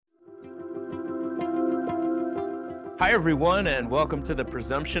Hi, everyone, and welcome to the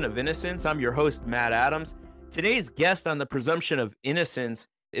Presumption of Innocence. I'm your host, Matt Adams. Today's guest on the Presumption of Innocence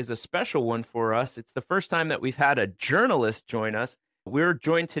is a special one for us. It's the first time that we've had a journalist join us. We're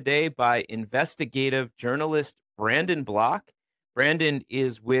joined today by investigative journalist Brandon Block. Brandon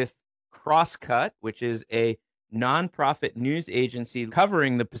is with Crosscut, which is a nonprofit news agency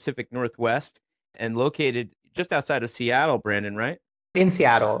covering the Pacific Northwest and located just outside of Seattle, Brandon, right? In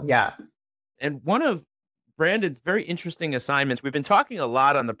Seattle, yeah. And one of Brandon's very interesting assignments, we've been talking a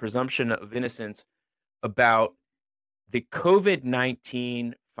lot on the Presumption of Innocence about the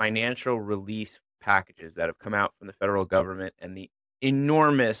COVID-19 financial relief packages that have come out from the federal government and the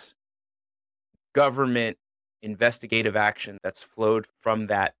enormous government investigative action that's flowed from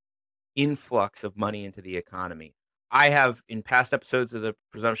that influx of money into the economy. I have, in past episodes of the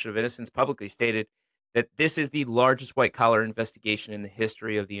Presumption of Innocence, publicly stated that this is the largest white collar investigation in the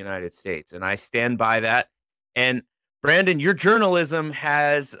history of the United States. And I stand by that. And Brandon, your journalism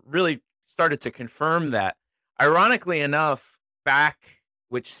has really started to confirm that. Ironically enough, back,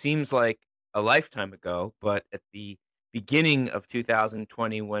 which seems like a lifetime ago, but at the beginning of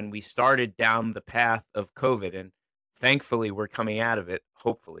 2020, when we started down the path of COVID, and thankfully we're coming out of it,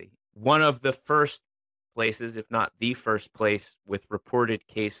 hopefully, one of the first places, if not the first place, with reported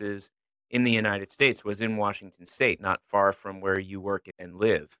cases in the United States was in Washington State, not far from where you work and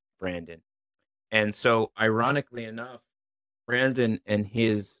live, Brandon. And so, ironically enough, Brandon and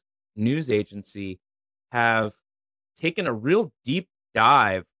his news agency have taken a real deep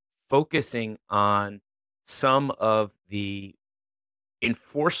dive focusing on some of the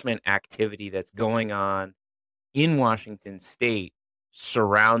enforcement activity that's going on in Washington State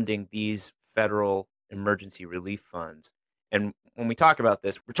surrounding these federal emergency relief funds. And when we talk about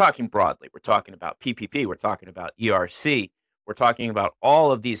this, we're talking broadly. We're talking about PPP. We're talking about ERC. We're talking about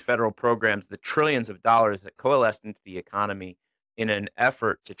all of these federal programs, the trillions of dollars that coalesced into the economy in an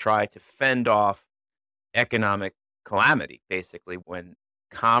effort to try to fend off economic calamity, basically, when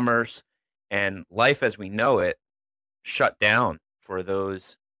commerce and life as we know it shut down for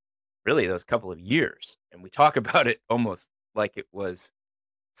those couple of years. And we talk about it almost like it was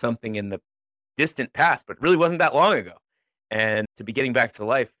something in the distant past, but really wasn't that long ago. And to be getting back to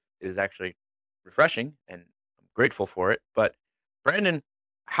life is actually refreshing, and I'm grateful for it. But Brandon,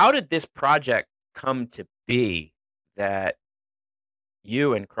 how did this project come to be that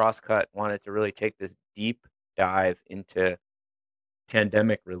you and Crosscut wanted to really take this deep dive into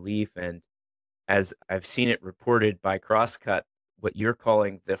pandemic relief? And as I've seen it reported by Crosscut, what you're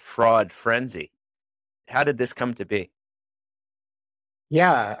calling the fraud frenzy. How did this come to be?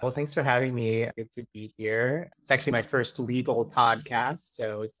 Yeah. Well, thanks for having me. Good to be here. It's actually my first legal podcast,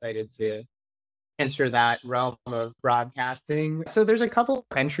 so excited to enter that realm of broadcasting. So there's a couple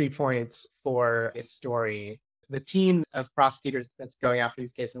entry points for a story. The team of prosecutors that's going after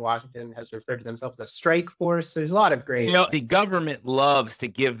these cases in Washington has referred to themselves as a strike force. There's a lot of great. The government loves to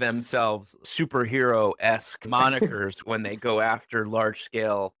give themselves superhero-esque monikers when they go after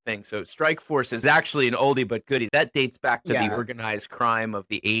large-scale things. So strike force is actually an oldie but goodie. That dates back to the organized crime of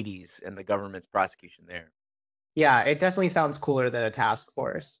the 80s and the government's prosecution there. Yeah, it definitely sounds cooler than a task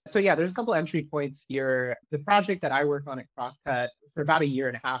force. So yeah, there's a couple entry points here. The project that I work on at Crosscut, for about a year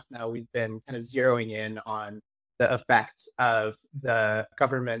and a half now, we've been kind of zeroing in on the effects of the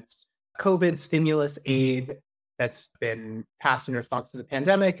government's COVID stimulus aid that's been passed in response to the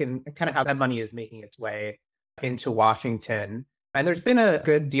pandemic and kind of how that money is making its way into Washington. And there's been a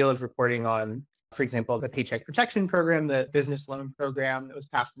good deal of reporting on, for example, the Paycheck Protection Program, the business loan program that was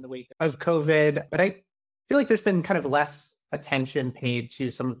passed in the wake of COVID. But I feel like there's been kind of less attention paid to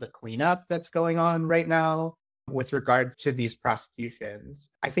some of the cleanup that's going on right now with regard to these prosecutions.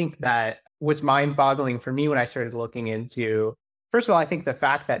 I think that was mind-boggling for me when I started looking into, first of all, I think the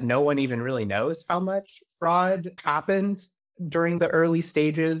fact that no one even really knows how much fraud happened during the early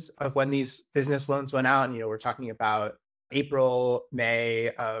stages of when these business loans went out. And, we're talking about April,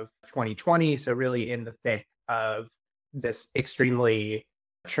 May of 2020. So really in the thick of this extremely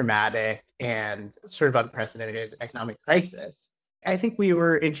traumatic and sort of unprecedented economic crisis. I think we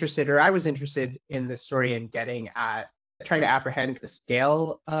were interested, or I was interested in this story in getting at trying to apprehend the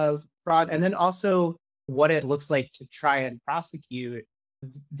scale of fraud and then also what it looks like to try and prosecute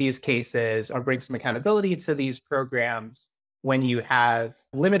these cases or bring some accountability to these programs when you have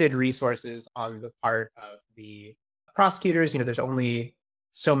limited resources on the part of the prosecutors. There's only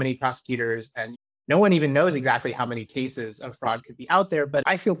so many prosecutors and no one even knows exactly how many cases of fraud could be out there, but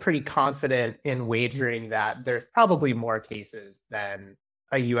I feel pretty confident in wagering that there's probably more cases than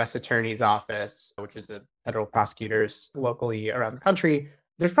a U.S. attorney's office, which is the federal prosecutors locally around the country.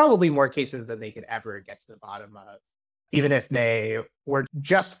 There's probably more cases than they could ever get to the bottom of. even if they were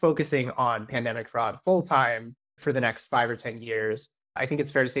just focusing on pandemic fraud full time for the next 5 or 10 years, I think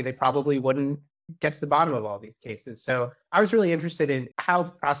it's fair to say they probably wouldn't get to the bottom of all these cases. So I was really interested in how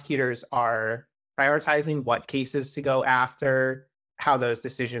prosecutors are prioritizing what cases to go after, how those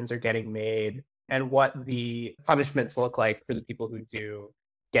decisions are getting made, and what the punishments look like for the people who do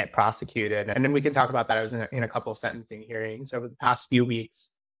get prosecuted. And then we can talk about that. I was in a couple of sentencing hearings over the past few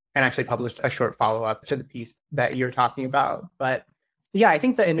weeks and actually published a short follow-up to the piece that you're talking about. But yeah, I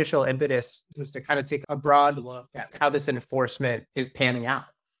think the initial impetus was to kind of take a broad look at how this enforcement is panning out.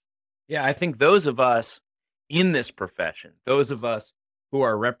 Yeah, I think those of us in this profession, those of us who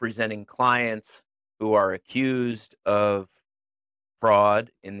are representing clients who are accused of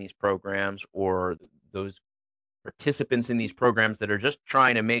fraud in these programs, or those participants in these programs that are just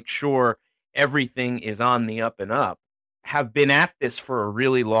trying to make sure everything is on the up and up, have been at this for a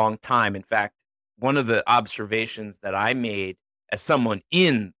really long time. In fact, one of the observations that I made as someone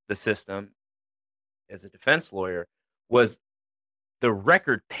in the system, as a defense lawyer, was the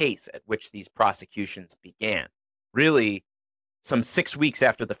record pace at which these prosecutions began. Really, some 6 weeks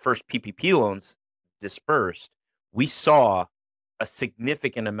after the first PPP loans dispersed, we saw a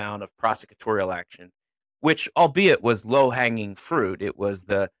significant amount of prosecutorial action, which, albeit, was low-hanging fruit. It was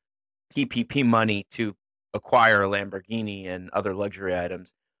the PPP money to acquire a Lamborghini and other luxury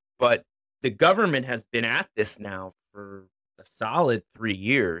items. But the government has been at this now for a solid 3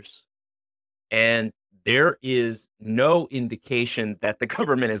 years, and there is no indication that the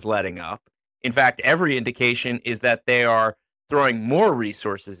government is letting up. In fact, every indication is that they are throwing more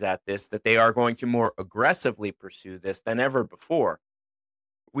resources at this, that they are going to more aggressively pursue this than ever before.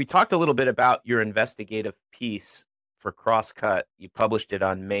 We talked a little bit about your investigative piece for Crosscut. You published it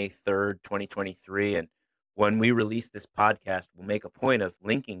on May 3rd, 2023. And when we release this podcast, we'll make a point of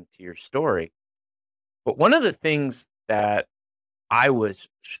linking to your story. But one of the things that I was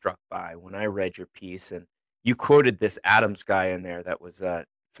struck by when I read your piece, and you quoted this Adams guy in there that was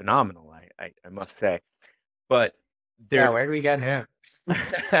phenomenal, I must say. But Yeah, where do we get him?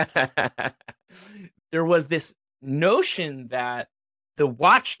 there was this notion that the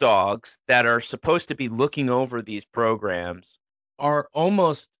watchdogs that are supposed to be looking over these programs are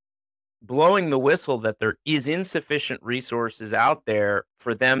almost blowing the whistle that there is insufficient resources out there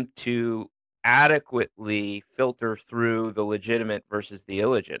for them to adequately filter through the legitimate versus the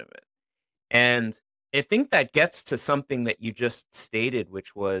illegitimate. And I think that gets to something that you just stated,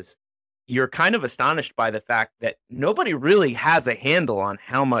 which was you're kind of astonished by the fact that nobody really has a handle on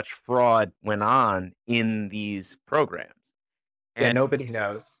how much fraud went on in these programs. Yeah, And nobody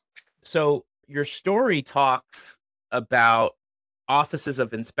knows. so your story talks about offices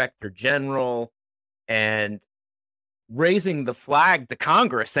of inspector general and raising the flag to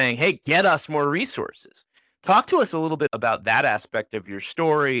Congress saying, hey, get us more resources. Talk to us a little bit about that aspect of your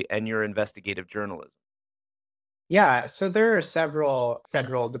story and your investigative journalism. Yeah, so there are several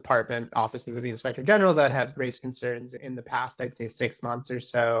federal department offices of the Inspector General that have raised concerns in the past, I'd say 6 months or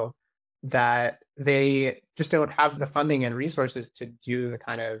so, that they just don't have the funding and resources to do the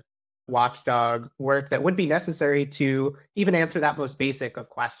kind of watchdog work that would be necessary to even answer that most basic of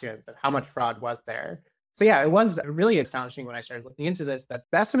questions of how much fraud was there. So yeah, it was really astonishing when I started looking into this, that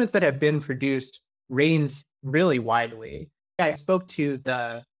the estimates that have been produced range really widely. I spoke to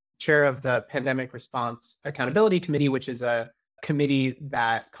the chair of the Pandemic Response Accountability Committee, which is a committee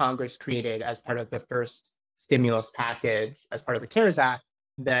that Congress created as part of the first stimulus package, as part of the CARES Act,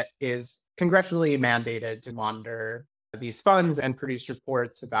 that is congressionally mandated to monitor these funds and produce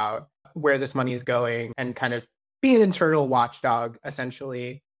reports about where this money is going and kind of be an internal watchdog,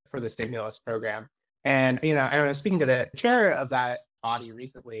 essentially, for the stimulus program. And, I was speaking to the chair of that body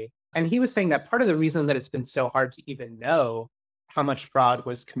recently, and he was saying that part of the reason that it's been so hard to even know how much fraud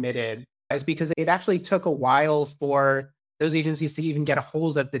was committed is because it actually took a while for those agencies to even get a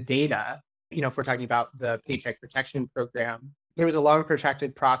hold of the data. If we're talking about the Paycheck Protection Program, there was a long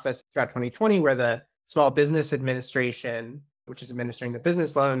protracted process throughout 2020 where the Small Business Administration, which is administering the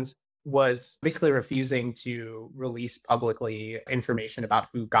business loans, was basically refusing to release publicly information about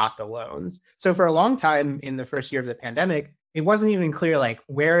who got the loans. So for a long time in the first year of the pandemic, it wasn't even clear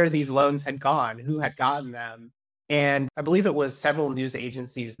where these loans had gone, who had gotten them. And I believe it was several news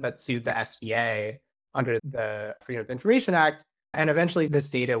agencies that sued the SBA under the Freedom of Information Act. And eventually this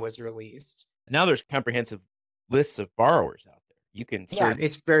data was released. Now there's comprehensive lists of borrowers out there. You can search. Yeah,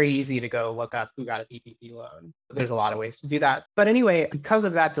 it's very easy to go look up who got a PPP loan. There's a lot of ways to do that. But anyway, because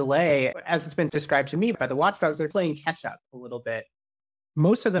of that delay, as it's been described to me by the watchdogs, they're playing catch up a little bit.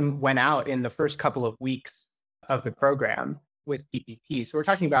 Most of them went out in the first couple of weeks of the program with PPP. So we're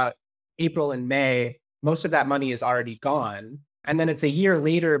talking about April and May. most of that money is already gone. And then it's a year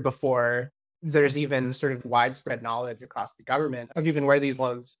later before there's even sort of widespread knowledge across the government of even where these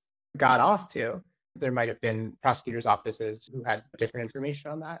loans got off to. There might have been prosecutors' offices who had different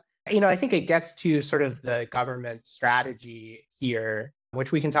information on that. I think it gets to sort of the government strategy here,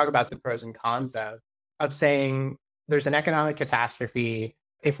 which we can talk about the pros and cons of saying there's an economic catastrophe.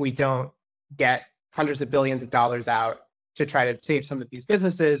 If we don't get hundreds of billions of dollars out to try to save some of these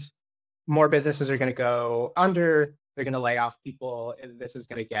businesses, more businesses are going to go under, they're going to lay off people, and this is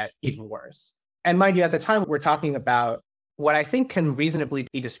going to get even worse. And mind you, at the time, we're talking about what I think can reasonably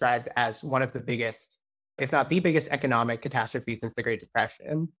be described as one of the biggest, if not the biggest economic catastrophe since the Great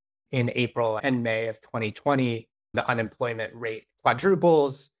Depression. In April and May of 2020, the unemployment rate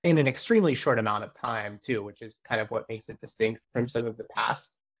quadruples in an extremely short amount of time, too, which is kind of what makes it distinct from some of the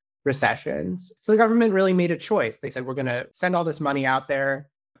past recessions. So the government really made a choice. They said, we're going to send all this money out there.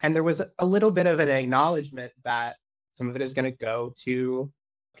 And there was a little bit of an acknowledgement that some of it is going to go to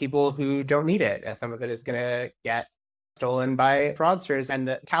people who don't need it, and some of it is going to get stolen by fraudsters. And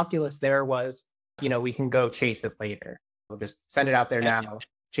the calculus there was, we can go chase it later. We'll just send it out there now,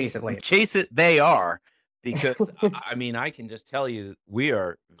 chase it later. Chase it, they are. Because, I can just tell you, we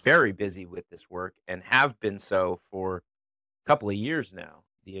are very busy with this work and have been so for a couple of years now.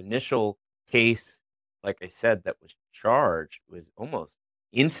 The initial case, like I said, that was charged was almost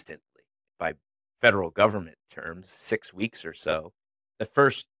instantly by federal government terms, 6 weeks or so. The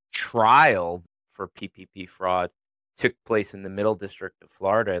first trial for PPP fraud took place in the Middle District of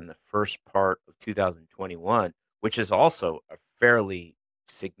Florida in the first part of 2021, which is also a fairly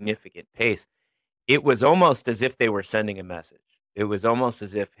significant pace. It was almost as if they were sending a message. It was almost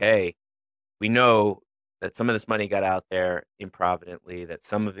as if, hey, we know that some of this money got out there improvidently, that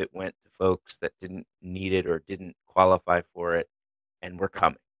some of it went to folks that didn't need it or didn't qualify for it, and we're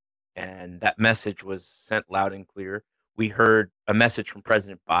coming. And that message was sent loud and clear. We heard a message from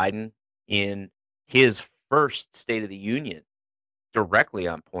President Biden in his first State of the Union directly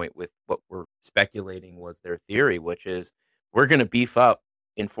on point with what we're speculating was their theory, which is we're going to beef up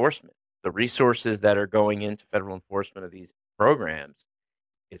enforcement. The resources that are going into federal enforcement of these programs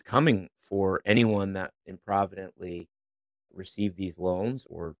is coming for anyone that improvidently received these loans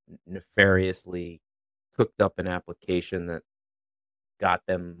or nefariously cooked up an application that got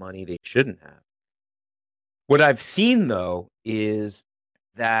them money they shouldn't have. What I've seen, though, is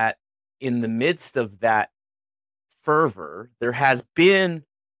that in the midst of that fervor, there has been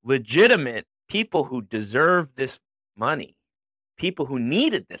legitimate people who deserve this money, people who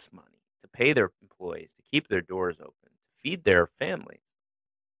needed this money to pay their employees, to keep their doors open, to feed their families,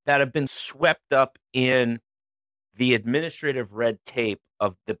 that have been swept up in the administrative red tape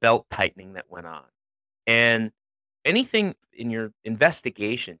of the belt tightening that went on. And anything in your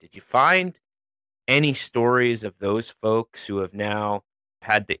investigation, did you find any stories of those folks who have now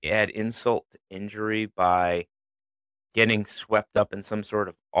had to add insult to injury by getting swept up in some sort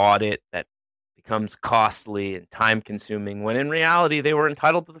of audit that becomes costly and time consuming when in reality they were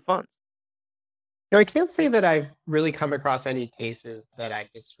entitled to the funds? I can't say that I've really come across any cases that I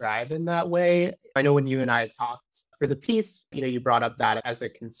describe in that way. I know when you and I had talked for the piece, you brought up that as a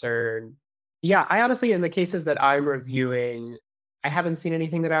concern. Yeah, I honestly, in the cases that I'm reviewing, I haven't seen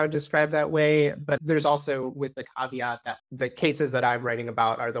anything that I would describe that way. But there's also with the caveat that the cases that I'm writing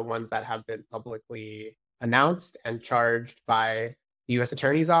about are the ones that have been publicly announced and charged by the U.S.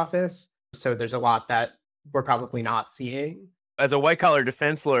 Attorney's Office. So there's a lot that we're probably not seeing. As a white-collar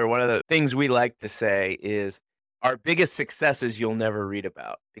defense lawyer, one of the things we like to say is our biggest successes you'll never read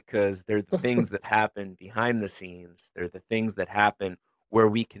about because they're the things that happen behind the scenes. They're the things that happen where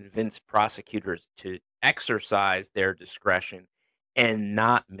we convince prosecutors to exercise their discretion and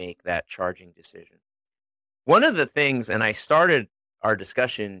not make that charging decision. One of the things, and I started our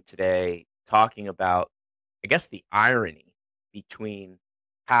discussion today talking about, I guess, the irony between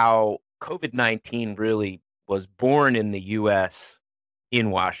how COVID-19 really was born in the U.S.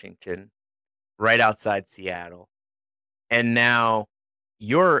 in Washington, right outside Seattle. And now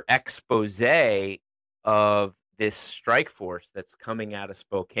your expose of this strike force that's coming out of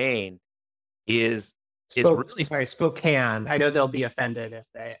Spokane is really... Sorry, Spokane. I know they'll be offended if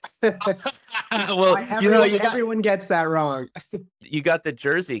they... Well, everyone gets that wrong. You got the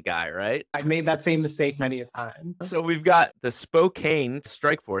Jersey guy, right? I've made that same mistake many times. So we've got the Spokane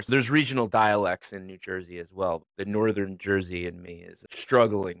strike force. There's regional dialects in New Jersey as well. The northern Jersey in me is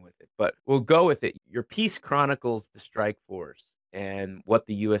struggling with it, but we'll go with it. Your piece chronicles the strike force and what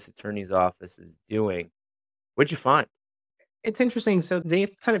the U.S. Attorney's Office is doing. What'd you find? It's interesting. So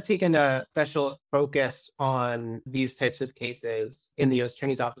they've kind of taken a special focus on these types of cases in the U.S.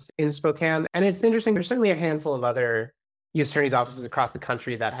 Attorney's Office in Spokane. And it's interesting. There's certainly a handful of other U.S. Attorney's offices across the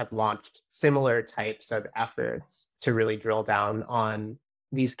country that have launched similar types of efforts to really drill down on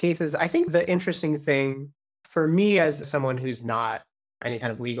these cases. I think the interesting thing for me, as someone who's not any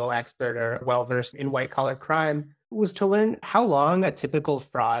kind of legal expert or well-versed in white-collar crime, was to learn how long a typical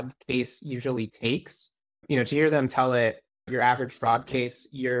fraud case usually takes. To hear them tell it, your average fraud case,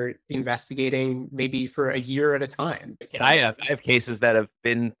 you're investigating maybe for a year at a time. I have cases that have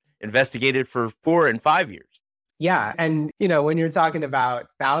been investigated for 4 and 5 years. Yeah. And, when you're talking about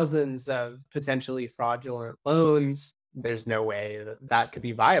thousands of potentially fraudulent loans, there's no way that could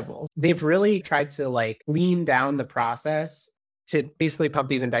be viable. They've really tried to lean down the process to basically pump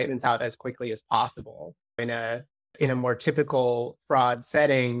these indictments out as quickly as possible. In a more typical fraud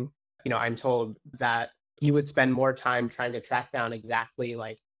setting, I'm told that you would spend more time trying to track down exactly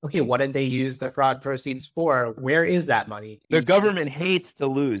okay, what did they use the fraud proceeds for? Where is that money? The government hates to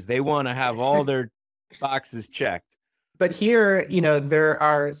lose. They want to have all their boxes checked. But here, there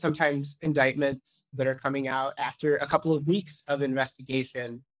are sometimes indictments that are coming out after a couple of weeks of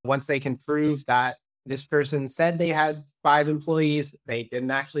investigation. Once they can prove that this person said they had 5 employees, they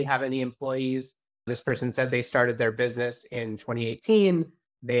didn't actually have any employees. This person said they started their business in 2018.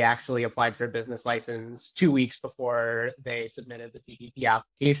 They actually applied for a business license 2 weeks before they submitted the PPP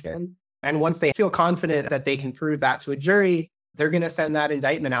application. And once they feel confident that they can prove that to a jury, they're going to send that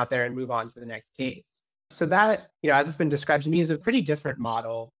indictment out there and move on to the next case. So that, as it's been described to me, is a pretty different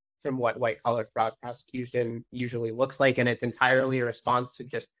model from what white-collar fraud prosecution usually looks like. And it's entirely a response to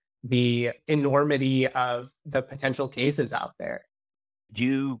just the enormity of the potential cases out there. Do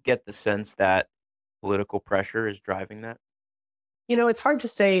you get the sense that political pressure is driving that? It's hard to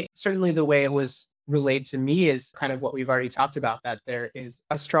say. Certainly the way it was relayed to me is kind of what we've already talked about, that there is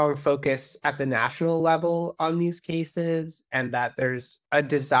a strong focus at the national level on these cases, and that there's a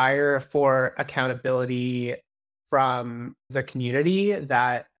desire for accountability from the community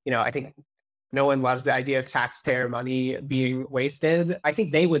that, I think no one loves the idea of taxpayer money being wasted. I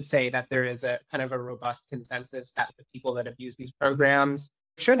think they would say that there is a kind of a robust consensus that the people that have used these programs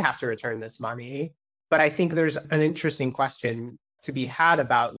should have to return this money. But I think there's an interesting question to be had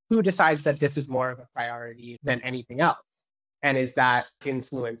about who decides that this is more of a priority than anything else. And is that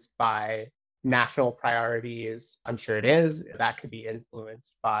influenced by national priorities? I'm sure it is. That could be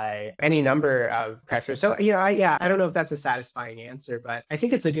influenced by any number of pressures. So, I don't know if that's a satisfying answer, but I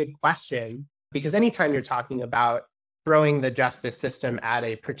think it's a good question, because anytime you're talking about throwing the justice system at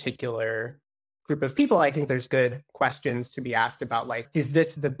a particular group of people, I think there's good questions to be asked about, is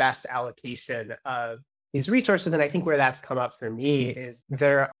this the best allocation of these resources? And I think where that's come up for me is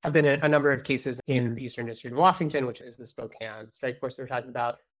there have been a number of cases in the Eastern District of Washington, which is the Spokane strike force they're talking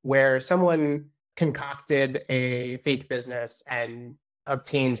about, where someone concocted a fake business and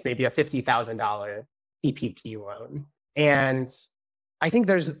obtained maybe a $50,000 PPP loan. And I think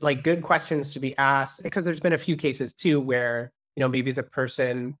there's good questions to be asked, because there's been a few cases too where, maybe the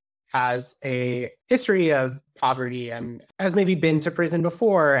person has a history of poverty and has maybe been to prison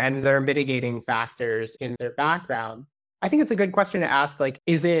before, and there are mitigating factors in their background. I think it's a good question to ask,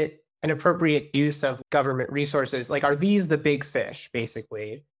 is it an appropriate use of government resources? Are these the big fish,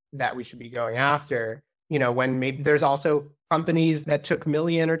 basically, that we should be going after? When maybe there's also companies that took $1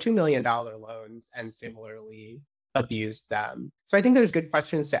 million or $2 million loans and similarly abused them. So I think there's good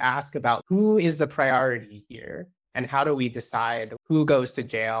questions to ask about who is the priority here. And how do we decide who goes to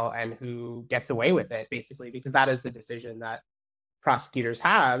jail and who gets away with it, basically? Because that is the decision that prosecutors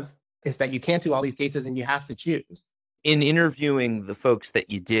have, is that you can't do all these cases and you have to choose. In interviewing the folks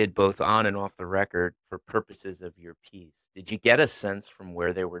that you did both on and off the record for purposes of your piece, did you get a sense from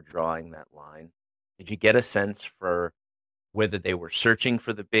where they were drawing that line? Did you get a sense for whether they were searching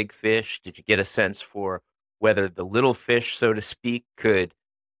for the big fish? Did you get a sense for whether the little fish, so to speak, could,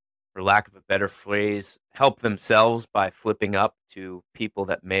 for lack of a better phrase, help themselves by flipping up to people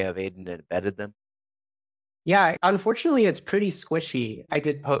that may have aided and abetted them? Yeah, unfortunately, it's pretty squishy. I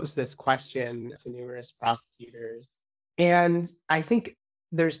did pose this question to numerous prosecutors. And I think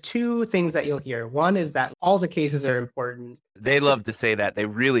there's 2 things that you'll hear. One is that all the cases are important. They love to say that. They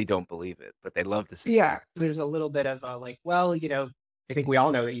really don't believe it, but they love to say Yeah, there's a little bit of I think we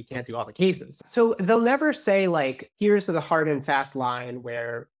all know that you can't do all the cases. So they'll never say, here's the hard and fast line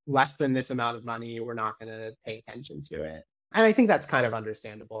where less than this amount of money, we're not going to pay attention to it. And I think that's kind of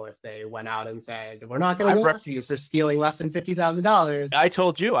understandable if they went out and said, we're not going to go after you for stealing less than $50,000. I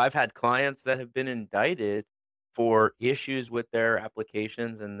told you, I've had clients that have been indicted for issues with their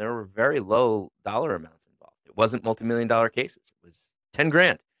applications, and there were very low dollar amounts involved. It wasn't multi-million-dollar cases. It was 10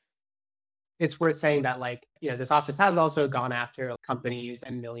 grand. It's worth saying that, like, this office has also gone after companies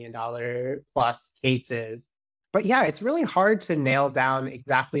and $1 million plus cases. But yeah, it's really hard to nail down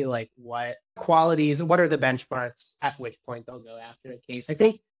exactly like what qualities, what are the benchmarks at which point they'll go after a case. I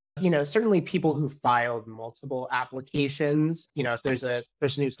think, certainly people who filed multiple applications, if there's a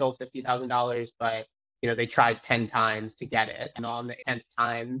person who stole $50,000, but, they tried 10 times to get it. And on the 10th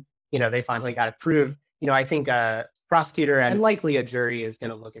time, they finally got approved. I think a prosecutor and likely a jury is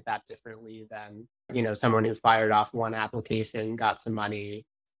going to look at that differently than, someone who fired off one application, got some money.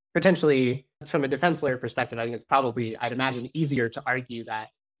 Potentially, from a defense lawyer perspective, I think it's probably, I'd imagine, easier to argue that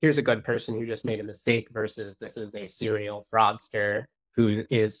here's a good person who just made a mistake versus this is a serial fraudster who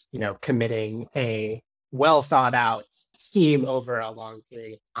is, committing a well thought out scheme over a long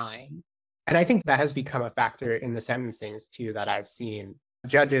period of time. And I think that has become a factor in the sentencings too that I've seen.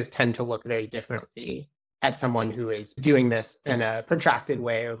 Judges tend to look very differently at someone who is doing this in a protracted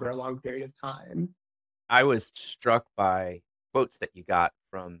way over a long period of time. I was struck by quotes that you got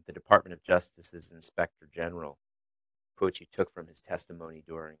from the Department of Justice's Inspector General, quotes you took from his testimony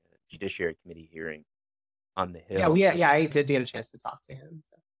during a Judiciary Committee hearing on the Hill. Yeah, I did get a chance to talk to him.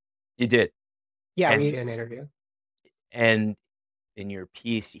 So. You did? Yeah, we did an interview. And in your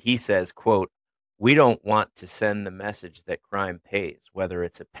piece, he says, quote, "We don't want to send the message that crime pays, whether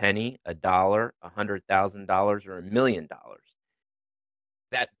it's a penny, $1, $100,000, or $1 million.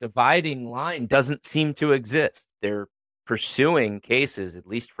 That dividing line doesn't seem to exist. They're pursuing cases, at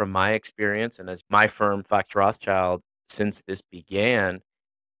least from my experience, and as my firm, Fox Rothschild, since this began,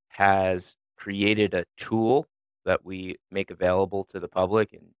 has created a tool that we make available to the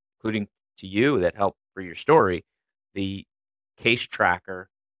public, including to you, that help for your story, the case tracker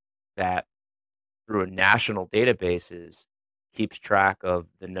that through a national databases keeps track of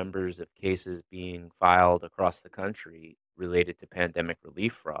the numbers of cases being filed across the country related to pandemic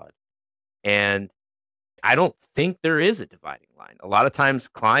relief fraud. And I don't think there is a dividing line. A lot of times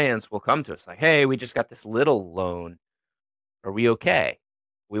clients will come to us like, hey, we just got this little loan. Are we okay?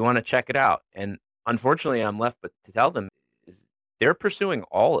 We want to check it out. And unfortunately, I'm left but to tell them is they're pursuing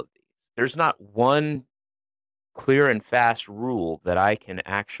all of these. There's not one clear and fast rule that I can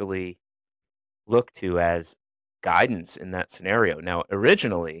actually look to as guidance in that scenario. Now,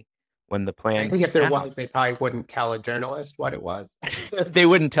 originally, when the plan, I think if there was, they probably wouldn't tell a journalist what it was. They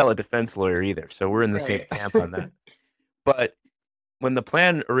wouldn't tell a defense lawyer either. So we're in the same camp on that. But when the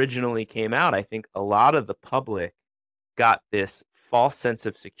plan originally came out, I think a lot of the public got this false sense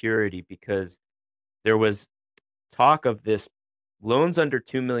of security because there was talk of this loans under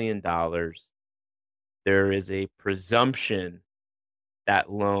 $2 million. There is a presumption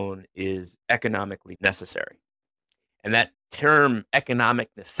that loan is economically necessary. And that term economic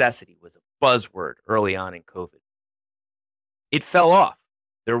necessity was a buzzword early on in COVID. It fell off.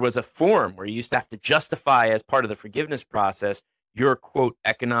 There was a form where you used to have to justify as part of the forgiveness process your, quote,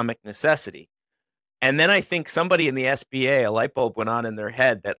 economic necessity. And then I think somebody in the SBA, a light bulb went on in their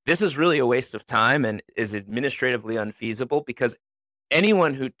head that this is really a waste of time and is administratively unfeasible because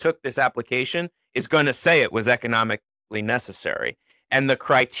anyone who took this application is going to say it was economically necessary. And the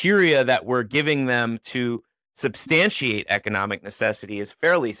criteria that we're giving them to substantiate economic necessity is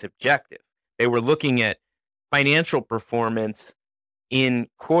fairly subjective. They were looking at financial performance in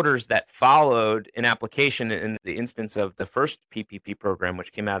quarters that followed an application in the instance of the first PPP program,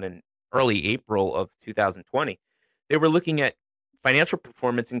 which came out in early April of 2020. They were looking at financial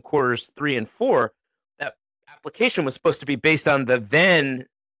performance in quarters 3 and 4. That application was supposed to be based on the then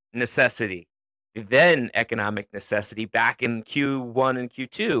necessity, the then economic necessity back in Q1 and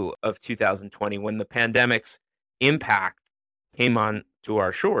Q2 of 2020 when the pandemic's impact came on to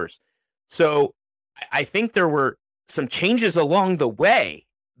our shores. So I think there were some changes along the way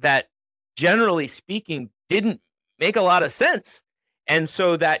that, generally speaking, didn't make a lot of sense. And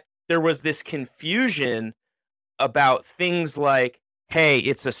so that there was this confusion about things like, hey,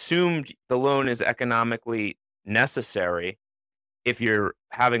 it's assumed the loan is economically necessary if you're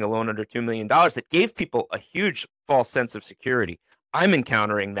having a loan under $2 million. That gave people a huge false sense of security. I'm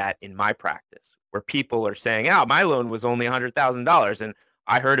encountering that in my practice where people are saying, oh, my loan was only $100,000 and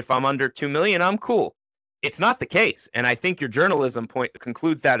I heard if I'm under $2 million, I'm cool. It's not the case. And I think your journalism point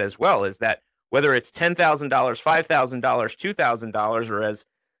concludes that as well, is that whether it's $10,000, $5,000, $2,000, or as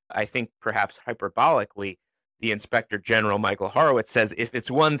I think perhaps hyperbolically, the Inspector General, Michael Horowitz, says, if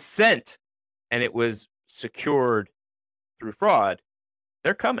it's 1 cent and it was secured through fraud,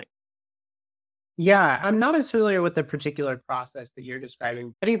 they're coming. Yeah, I'm not as familiar with the particular process that you're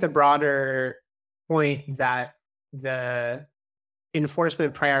describing. I think the broader point that the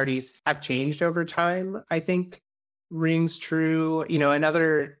enforcement priorities have changed over time, I think rings true.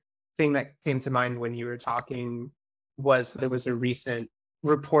 Another thing that came to mind when you were talking was there was a recent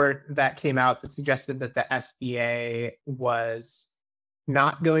report that came out that suggested that the SBA was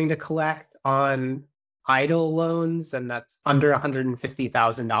not going to collect on idle loans, and that's under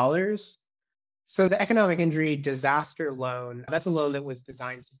 $150,000. So the economic injury disaster loan, that's a loan that was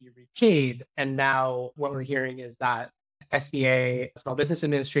designed to be repaid. And now what we're hearing is that SBA, Small Business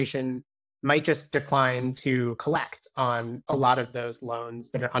Administration, might just decline to collect on a lot of those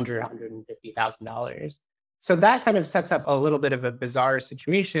loans that are under $150,000. So that kind of sets up a little bit of a bizarre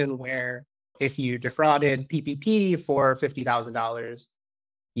situation where if you defrauded PPP for $50,000,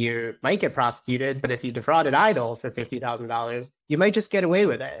 you might get prosecuted, but if you defrauded idle for $50,000, you might just get away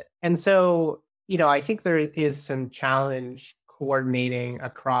with it. And so, I think there is some challenge coordinating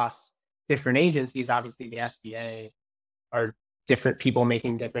across different agencies. Obviously, the SBA are different people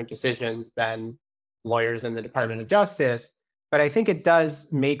making different decisions than lawyers in the Department of Justice. But I think it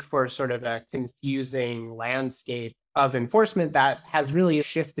does make for sort of a confusing landscape of enforcement that has really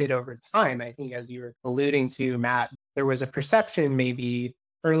shifted over time. I think, as you were alluding to, Matt, there was a perception maybe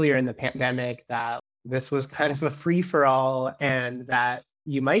earlier in the pandemic that this was kind of a free-for-all and that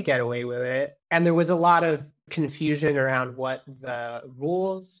you might get away with it. And there was a lot of confusion around what the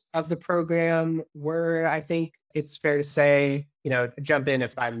rules of the program were. I think it's fair to say, jump in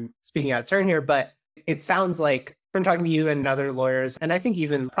if I'm speaking out of turn here, but it sounds like from talking to you and other lawyers, and I think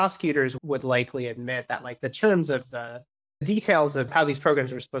even prosecutors would likely admit that the terms of the details of how these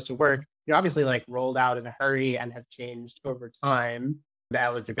programs are supposed to work, obviously rolled out in a hurry and have changed over time. The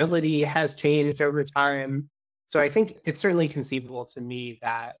eligibility has changed over time. So I think it's certainly conceivable to me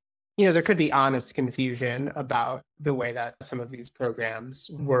that, there could be honest confusion about the way that some of these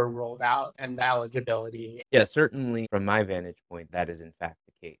programs were rolled out and the eligibility. Yeah, certainly from my vantage point, that is in fact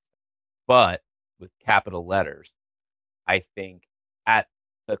the case. But with capital letters, I think at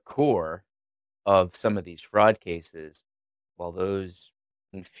the core of some of these fraud cases, while those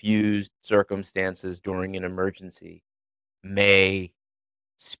confused circumstances during an emergency may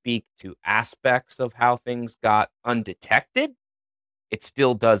speak to aspects of how things got undetected, it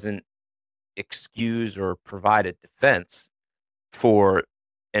still doesn't excuse or provide a defense for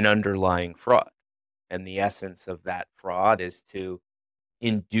an underlying fraud. And the essence of that fraud is to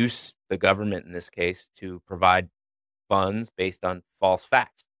induce the government, in this case, to provide funds based on false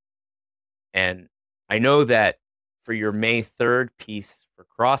facts. And I know that for your May 3rd piece for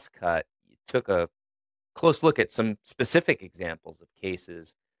Crosscut, you took a close look at some specific examples of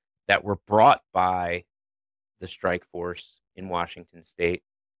cases that were brought by the strike force in Washington state.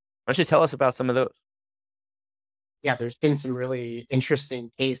 Why don't you tell us about some of those? Yeah, there's been some really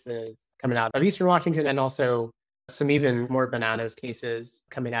interesting cases coming out of Eastern Washington, and also some even more bananas cases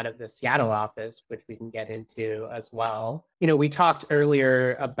coming out of the Seattle office, which we can get into as well. We talked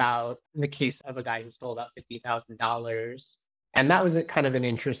earlier about the case of a guy who stole about $50,000. And that was kind of an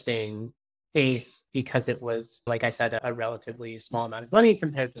interesting case because it was, like I said, a relatively small amount of money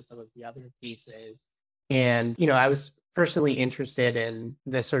compared to some of the other cases. And, I was personally interested in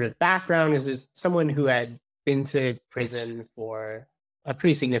this sort of background as someone who had been to prison for a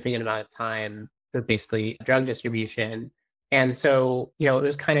pretty significant amount of time for basically drug distribution. And so, it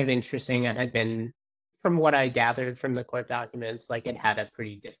was kind of interesting. It had been, from what I gathered from the court documents, it had a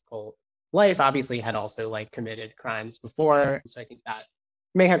pretty difficult life, obviously had also committed crimes before. So I think that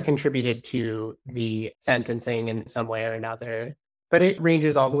may have contributed to the sentencing in some way or another. But it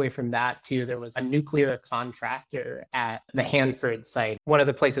ranges all the way from that to there was a nuclear contractor at the Hanford site, one of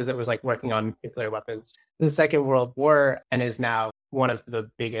the places that was working on nuclear weapons in the Second World War, and is now one of the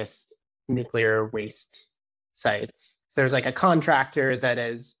biggest nuclear waste sites. So there's a contractor that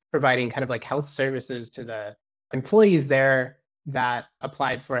is providing kind of health services to the employees there that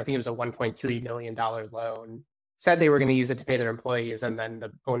applied for, I think it was a $1.3 million loan, said they were going to use it to pay their employees, and then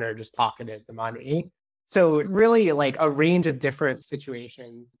the owner just pocketed the money. So really a range of different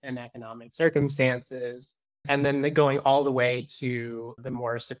situations and economic circumstances, and then going all the way to the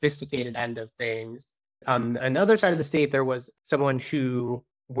more sophisticated end of things. On another side of the state, there was someone who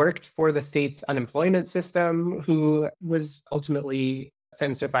worked for the state's unemployment system who was ultimately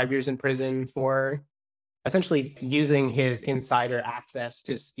sentenced to 5 years in prison for essentially using his insider access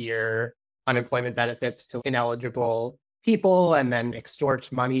to steer unemployment benefits to ineligible people and then extort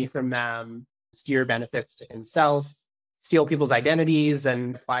money from them, steer benefits to himself, steal people's identities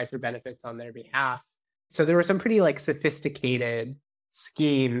and apply for benefits on their behalf. So there were some pretty sophisticated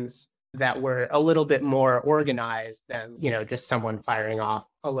schemes that were a little bit more organized than, just someone firing off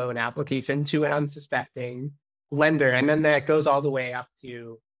a loan application to an unsuspecting lender. And then that goes all the way up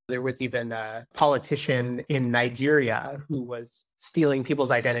to there was even a politician in Nigeria who was stealing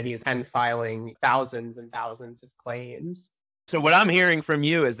people's identities and filing thousands and thousands of claims. So what I'm hearing from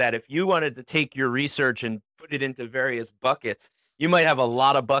you is that if you wanted to take your research and put it into various buckets, you might have a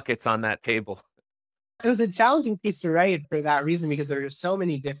lot of buckets on that table. It was a challenging piece to write for that reason, because there are so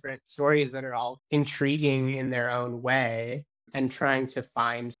many different stories that are all intriguing in their own way, and trying to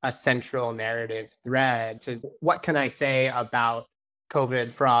find a central narrative thread to what can I say about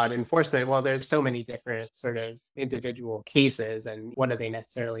COVID fraud enforcement? Well, there's so many different sort of individual cases, and what do they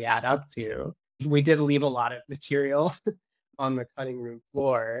necessarily add up to? We did leave a lot of material on the cutting room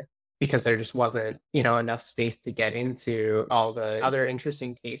floor because there just wasn't, enough space to get into all the other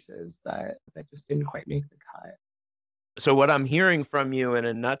interesting cases that just didn't quite make the cut. So what I'm hearing from you in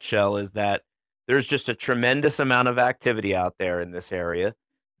a nutshell is that there's just a tremendous amount of activity out there in this area,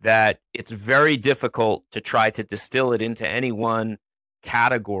 that it's very difficult to try to distill it into any one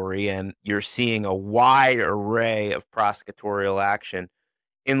category, and you're seeing a wide array of prosecutorial action.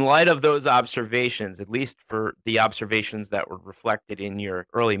 In light of those observations, at least for the observations that were reflected in your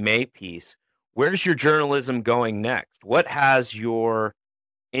early May piece, where's your journalism going next? What has your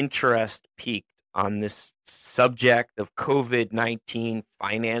interest piqued on this subject of COVID-19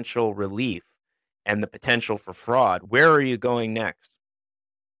 financial relief and the potential for fraud? Where are you going next?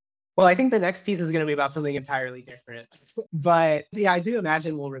 Well, I think the next piece is going to be about something entirely different. But yeah, I do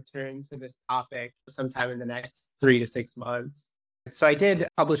imagine we'll return to this topic sometime in the next 3 to 6 months. So I did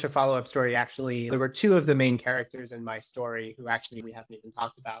publish a follow-up story, actually. There were two of the main characters in my story who actually we haven't even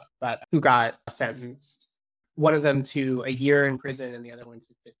talked about, but who got sentenced. One of them to a year in prison and the other one to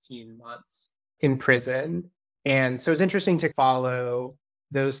 15 months in prison. And so it's interesting to follow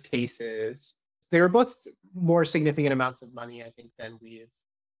those cases. They were both more significant amounts of money, I think, than we've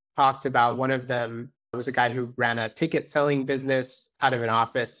talked about. One of them was a guy who ran a ticket selling business out of an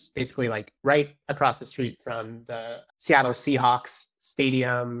office, basically like right across the street from the Seattle Seahawks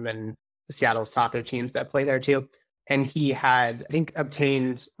stadium and the Seattle soccer teams that play there too. And he had, I think,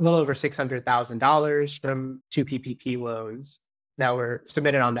 obtained a little over $600,000 from two PPP loans that were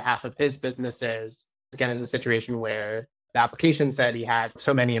submitted on behalf of his businesses. Again, it was a situation where the application said he had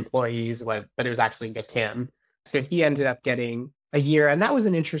so many employees, but it was actually just him. So he ended up getting a year. And that was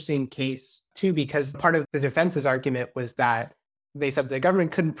an interesting case too, because part of the defense's argument was that they said the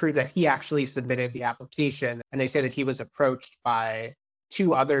government couldn't prove that he actually submitted the application. And they say that he was approached by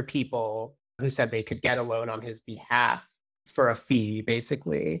two other people who said they could get a loan on his behalf for a fee,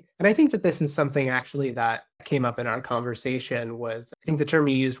 basically. And I think that this is something actually that came up in our conversation was, I think the term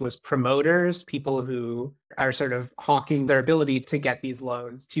you used was promoters, people who are sort of hawking their ability to get these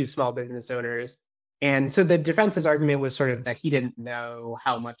loans to small business owners. And so the defense's argument was sort of that he didn't know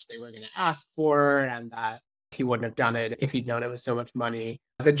how much they were going to ask for and that he wouldn't have done it if he'd known it was so much money.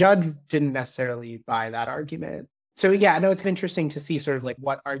 The judge didn't necessarily buy that argument. So yeah, I know it's interesting to see sort of like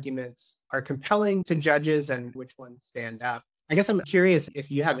what arguments are compelling to judges and which ones stand up. I guess I'm curious if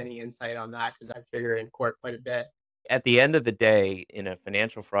you have any insight on that, because I figure in court quite a bit. At the end of the day, in a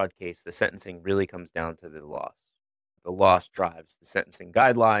financial fraud case, the sentencing really comes down to the loss. The loss drives the sentencing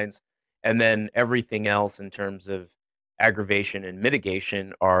guidelines. And then everything else in terms of aggravation and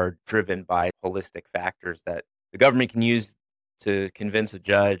mitigation are driven by holistic factors that the government can use to convince a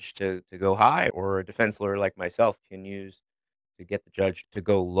judge to go high, or a defense lawyer like myself can use to get the judge to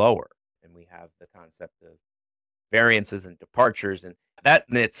go lower. And we have the concept of variances and departures, and that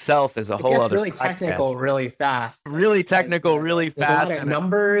in itself is a whole other really technical really fast. Really technical, really fast. There's a lot of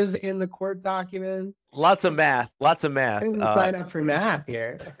numbers in the court documents. Lots of math. I didn't sign up for math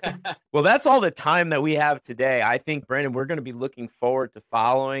here. Well, that's all the time that we have today. I think, Brandon, we're going to be looking forward to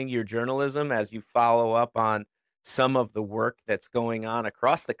following your journalism as you follow up on some of the work that's going on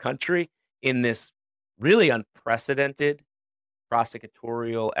across the country in this really unprecedented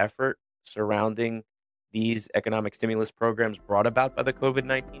prosecutorial effort surrounding these economic stimulus programs brought about by the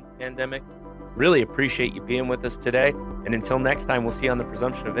COVID-19 pandemic. Really appreciate you being with us today. And until next time, we'll see you on the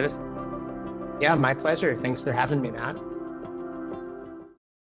Presumption of Innocence. Yeah, my pleasure. Thanks for having me, Matt.